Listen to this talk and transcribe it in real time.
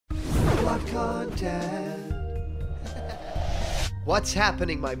blocked content. What's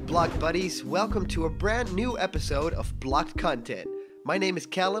happening, my blocked buddies? Welcome to a brand new episode of Blocked Content. My name is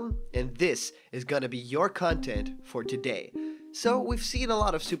Callum, and this is gonna be your content for today. So we've seen a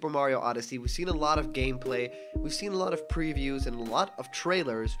lot of Super Mario Odyssey, we've seen a lot of gameplay, we've seen a lot of previews and a lot of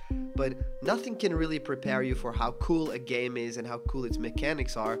trailers, but nothing can really prepare you for how cool a game is and how cool its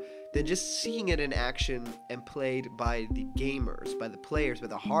mechanics are than just seeing it in action and played by the gamers, by the players, by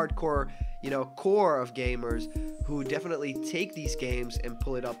the hardcore, core of gamers who definitely take these games and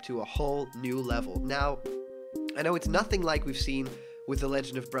pull it up to a whole new level. Now, I know it's nothing like we've seen with The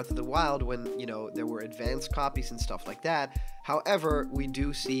Legend of Breath of the Wild when, there were advanced copies and stuff like that. However, we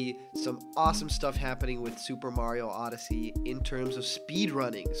do see some awesome stuff happening with Super Mario Odyssey in terms of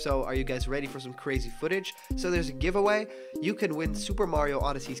speedrunning. So are you guys ready for some crazy footage? So there's a giveaway. You can win Super Mario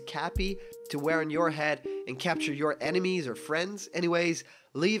Odyssey's cappy to wear on your head and capture your enemies or friends. Anyways,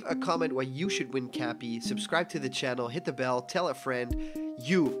 leave a comment why you should win cappy, subscribe to the channel, hit the bell, tell a friend.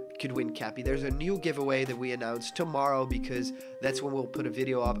 You could win cappy. There's a new giveaway that we announced tomorrow because that's when we'll put a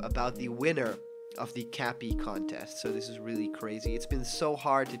video up about the winner of the cappy contest. So this is really crazy. It's been so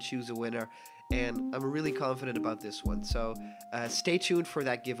hard to choose a winner, and I'm really confident about this one. So stay tuned for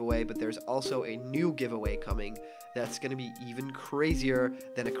that giveaway, but there's also a new giveaway coming that's going to be even crazier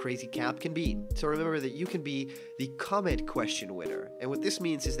than a crazy cap can be. So remember that you can be the comment question winner. And what this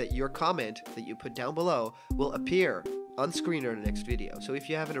means is that your comment that you put down below will appear on screen or in the next video. So if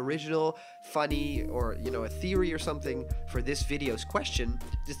you have an original, funny, or a theory or something for this video's question,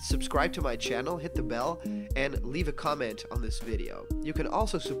 just subscribe to my channel, hit the bell, and leave a comment on this video. You can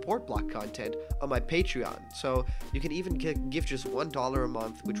also support block content on my Patreon. So you can even give just $1 a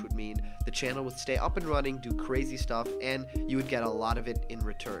month, which would mean the channel would stay up and running, do crazy stuff, and you would get a lot of it in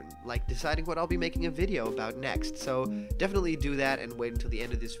return, like deciding what I'll be making a video about next. So definitely do that and wait until the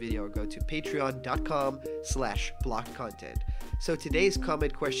end of this video or go to patreon.com/blockcontent. So today's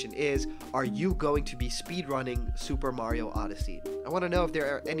comment question is, are you going to be speedrunning Super Mario Odyssey? I want to know if there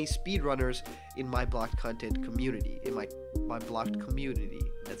are any speedrunners in my blocked content community, in my blocked community.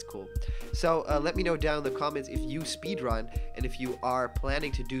 That's cool. So let me know down in the comments if you speedrun and if you are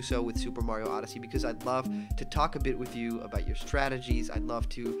planning to do so with Super Mario Odyssey, because I'd love to talk a bit with you about your strategies. I'd love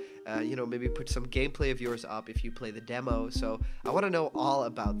to maybe put some gameplay of yours up if you play the demo. So I want to know all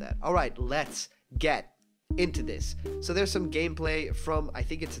about that. All right, let's get into this. So there's some gameplay from, I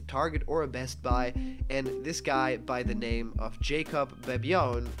think it's a Target or a Best Buy, and this guy by the name of Jacob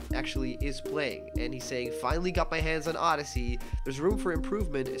Bebion actually is playing, and he's saying, finally got my hands on Odyssey, there's room for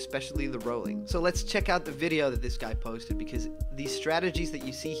improvement, especially the rolling. So let's check out the video that this guy posted, because these strategies that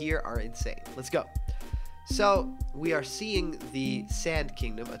you see here are insane. Let's go. So we are seeing the Sand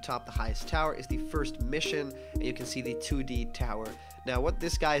Kingdom atop the highest tower is the first mission, and you can see the 2D tower. Now what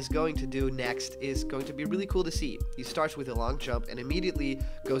this guy is going to do next is going to be really cool to see. He starts with a long jump and immediately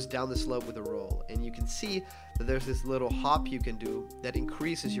goes down the slope with a roll, and you can see that there's this little hop you can do that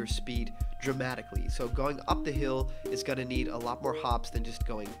increases your speed dramatically. So going up the hill is going to need a lot more hops than just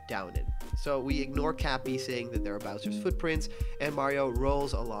going down it. So we ignore Cappy saying that there are Bowser's footprints, and Mario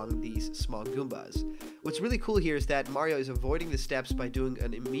rolls along these small Goombas. What's really cool here is that Mario is avoiding the steps by doing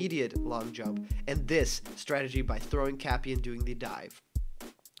an immediate long jump, and this strategy by throwing Cappy and doing the dive.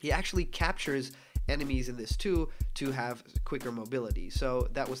 He actually captures enemies in this too to have quicker mobility. So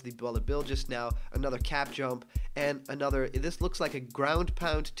that was the bullet bill just now, another cap jump, and another, this looks like a ground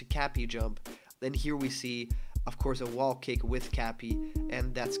pound to Cappy jump. Then here we see, of course, a wall kick with Cappy,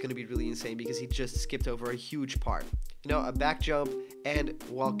 and that's going to be really insane because he just skipped over a huge part. A back jump and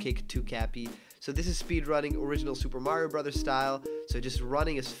wall kick to Cappy. So this is speedrunning original Super Mario Brothers style, so just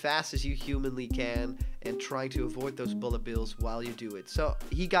running as fast as you humanly can and trying to avoid those bullet bills while you do it. So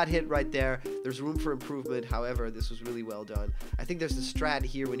he got hit right there. There's room for improvement, however, this was really well done. I think there's the strat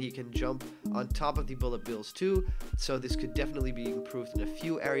here when he can jump on top of the bullet bills too, so this could definitely be improved in a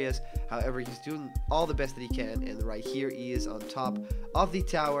few areas. However, he's doing all the best that he can, and right here he is on top of the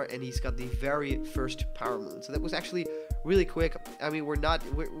tower, and he's got the very first power moon. So that was actually really quick. I mean, we're not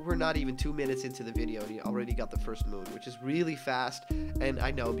even 2 minutes into the video and he already got the first moon, which is really fast, and I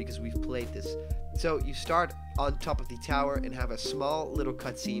know because we've played this. So you start on top of the tower and have a small little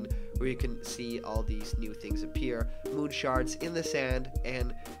cutscene where you can see all these new things appear, moon shards in the sand,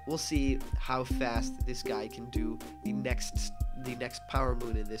 and we'll see how fast this guy can do the next power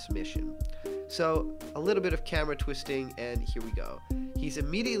moon in this mission. So a little bit of camera twisting, and here we go. he's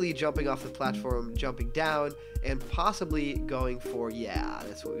immediately jumping off the platform, jumping down, and possibly going for, yeah,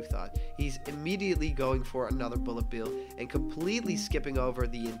 that's what we thought. He's immediately going for another bullet bill and completely skipping over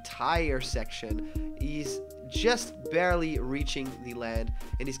the entire section. He's just barely reaching the land,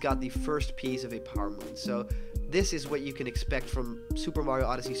 and he's got the first piece of a power moon. So this is what you can expect from Super Mario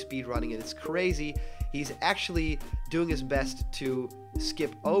Odyssey speedrunning, and it's crazy. He's actually doing his best to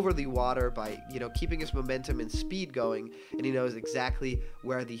skip over the water by, keeping his momentum and speed going, and he knows exactly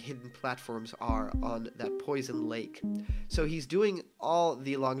where the hidden platforms are on that poison lake. So he's doing all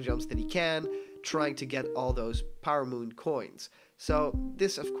the long jumps that he can, trying to get all those Power Moon coins. So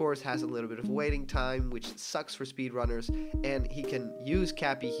this, of course, has a little bit of waiting time, which sucks for speedrunners, and he can use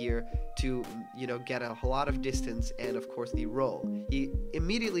Cappy here to, get a lot of distance and, of course, the roll. He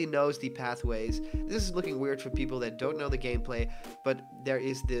immediately knows the pathways. This is looking weird for people that don't know the gameplay, but there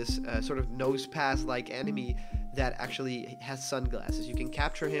is this sort of nose pass-like enemy that actually has sunglasses. You can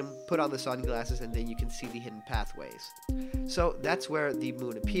capture him, put on the sunglasses, and then you can see the hidden pathways. So that's where the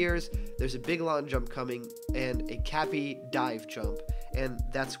moon appears. There's a big long jump coming and a Cappy dive jump, and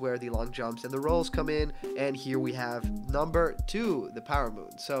that's where the long jumps and the rolls come in, and here we have number 2, the Power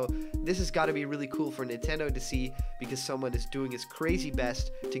Moon. So this has got to be really cool for Nintendo to see, because someone is doing his crazy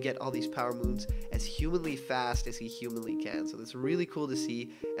best to get all these Power Moons as humanly fast as he humanly can. So that's really cool to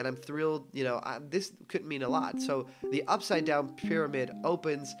see, and I'm thrilled. This could mean a lot. So the upside down pyramid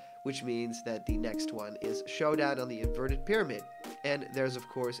opens, which means that the next one is Showdown on the inverted pyramid, and there's of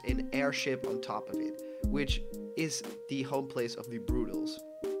course an airship on top of it, which is the home place of the Brutals.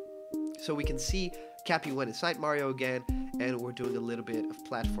 So we can see Cappy went inside Mario again, and we're doing a little bit of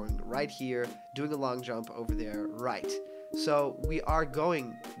platforming right here, doing a long jump over there, right. So we are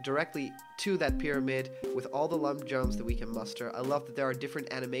going directly to that pyramid with all the long jumps that we can muster. I love that there are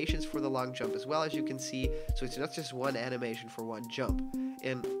different animations for the long jump as well, as you can see, so it's not just one animation for one jump.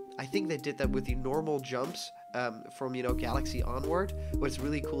 And I think they did that with the normal jumps from, Galaxy onward, but it's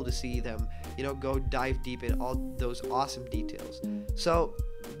really cool to see them, go dive deep in all those awesome details. So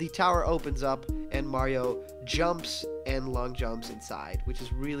the tower opens up and Mario jumps and long jumps inside, which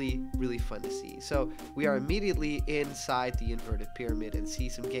is really, really fun to see. So we are immediately inside the inverted pyramid and see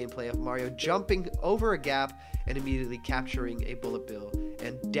some gameplay of Mario jumping over a gap and immediately capturing a bullet bill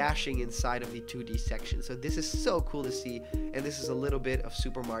and dashing inside of the 2D section. So this is so cool to see, and this is a little bit of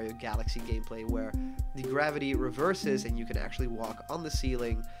Super Mario Galaxy gameplay where the gravity reverses and you can actually walk on the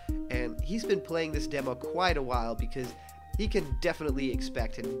ceiling. And he's been playing this demo quite a while, because he can definitely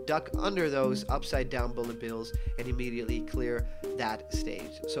expect and duck under those upside down bullet bills and immediately clear that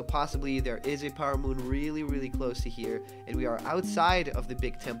stage. So possibly there is a Power Moon really, really close to here, and we are outside of the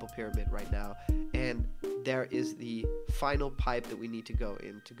big temple pyramid right now, and there is the final pipe that we need to go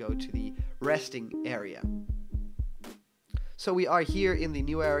in to go to the resting area. So we are here in the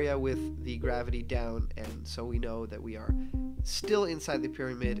new area with the gravity down, and so we know that we are still inside the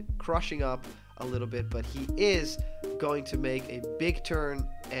pyramid, crushing up a little bit, but he is going to make a big turn,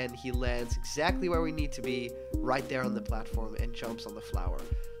 and he lands exactly where we need to be, right there on the platform, and jumps on the flower.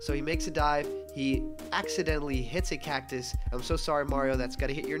 So he makes a dive, he accidentally hits a cactus. I'm so sorry, Mario, that's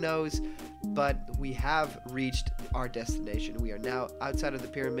gotta hit your nose, but we have reached our destination. We are now outside of the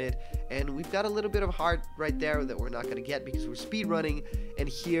pyramid, and we've got a little bit of heart right there that we're not gonna get because we're speed running, and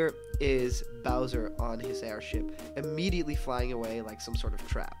here is Bowser on his airship, immediately flying away like some sort of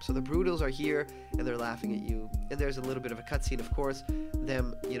trap. So the Brutals are here, and they're laughing at you, and there's a little bit of a cutscene, of course,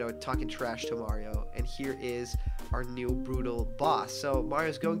 them, talking trash to Mario, and here is our new Brutal boss. So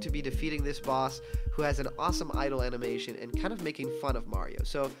Mario's going to be defeating this boss, who has an awesome idle animation and kind of making fun of Mario.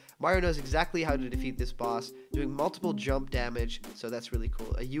 So Mario knows exactly how to defeat this boss, doing multiple jump damage, so that's really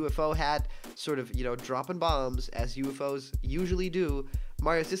cool. A UFO hat, sort of, dropping bombs, as UFOs usually do.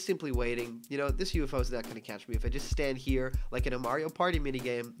 Mario's just simply waiting. This UFO is not going to catch me. If I just stand here, like in a Mario Party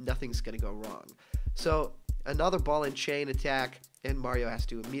minigame, nothing's going to go wrong. So another ball and chain attack, and Mario has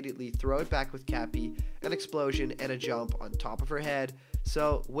to immediately throw it back with Cappy, an explosion, and a jump on top of her head.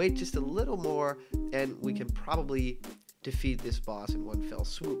 So wait just a little more, and we can probably defeat this boss in one fell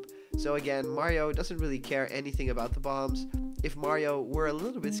swoop. So again, Mario doesn't really care anything about the bombs. If Mario were a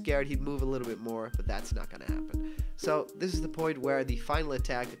little bit scared, he'd move a little bit more, but that's not going to happen. So this is the point where the final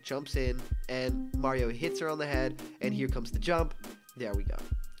attack jumps in, and Mario hits her on the head, and here comes the jump. There we go.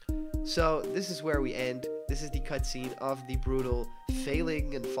 So this is where we end. This is the cutscene of the Brutal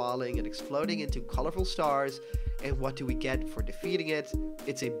failing and falling and exploding into colorful stars. And what do we get for defeating it?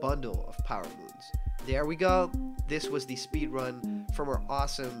 It's a bundle of Power Moons. There we go. This was the speedrun from our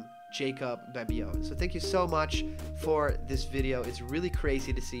awesome Jacob Babione. So thank you so much for this video. It's really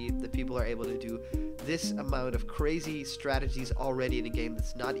crazy to see that people are able to do this amount of crazy strategies already in a game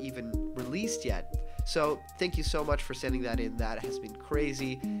that's not even released yet. So thank you so much for sending that in. That has been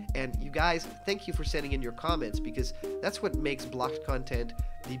crazy. And you guys, thank you for sending in your comments, because that's what makes blocked content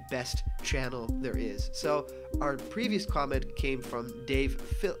the best channel there is. So our previous comment came from Dave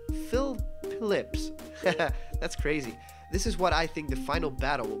Phillips. That's crazy. This is what I think the final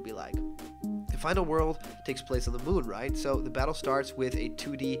battle will be like. The final world takes place on the moon, right? So the battle starts with a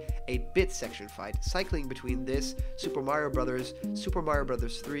 2D 8-bit section fight, cycling between this, Super Mario Bros., Super Mario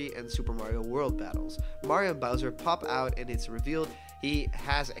Bros. 3, and Super Mario World battles. Mario and Bowser pop out, and it's revealed he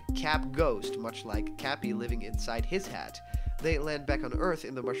has a Cap Ghost, much like Cappy living inside his hat. They land back on Earth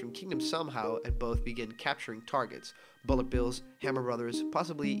in the Mushroom Kingdom somehow, and both begin capturing targets. Bullet Bills, Hammer Brothers,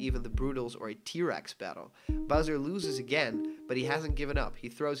 possibly even the Brutals or a T-Rex battle. Bowser loses again, but he hasn't given up. He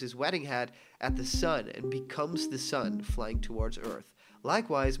throws his wedding hat at the sun and becomes the sun, flying towards Earth.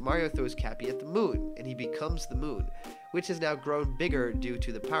 Likewise, Mario throws Cappy at the moon, and he becomes the moon, which has now grown bigger due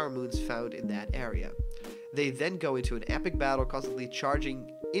to the power moons found in that area. They then go into an epic battle, constantly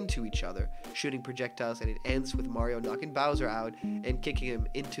charging into each other, shooting projectiles, and it ends with Mario knocking Bowser out and kicking him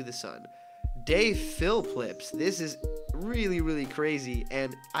into the sun. Dave Phillips, this is really crazy,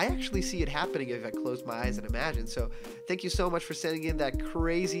 and I actually see it happening if I close my eyes and imagine. So thank you so much for sending in that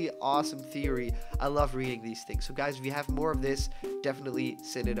crazy awesome theory. I love reading these things. So guys, if you have more of this, definitely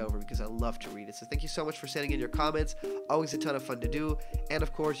send it over, because I love to read it. So thank you so much for sending in your comments. Always a ton of fun to do. And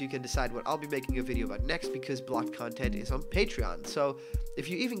of course, you can decide what I'll be making a video about next, because blocked content is on Patreon. So if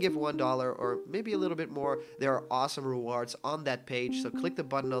you even give $1 or maybe a little bit more, there are awesome rewards on that page. So click the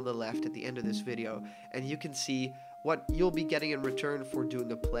button on the left at the end of this video, and you can see what you'll be getting in return for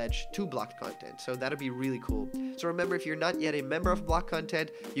doing a pledge to blocked content. So that'll be really cool. So remember, if you're not yet a member of blocked content,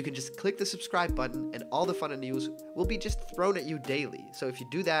 you can just click the subscribe button, and all the fun and news will be just thrown at you daily. So if you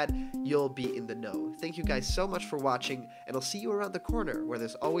do that, you'll be in the know. Thank you guys so much for watching, and I'll see you around the corner where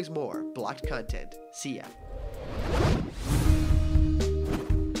there's always more blocked content. See ya.